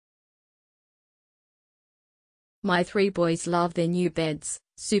My 3 boys love their new beds,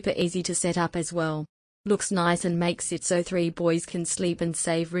 super easy to set up as well. Looks nice and makes it so 3 boys can sleep and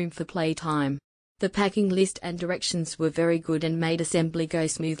save room for playtime. The packing list and directions were very good and made assembly go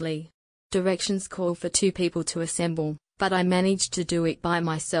smoothly. Directions call for 2 people to assemble, but I managed to do it by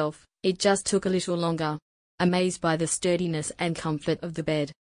myself. It just took a little longer. Amazed by the sturdiness and comfort of the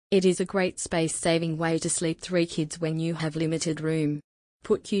bed. It is a great space-saving way to sleep 3 kids when you have limited room.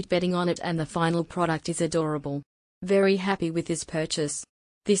 Put cute bedding on it and the final product is adorable. Very happy with this purchase.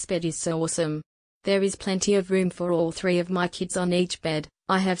 This bed is so awesome. There is plenty of room for all 3 of my kids on each bed.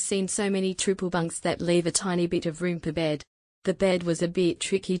 I have seen so many triple bunks that leave a tiny bit of room per bed. The bed was a bit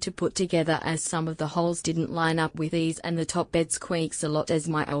tricky to put together as some of the holes didn't line up with ease and the top bed squeaks a lot as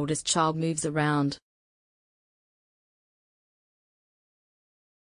my oldest child moves around.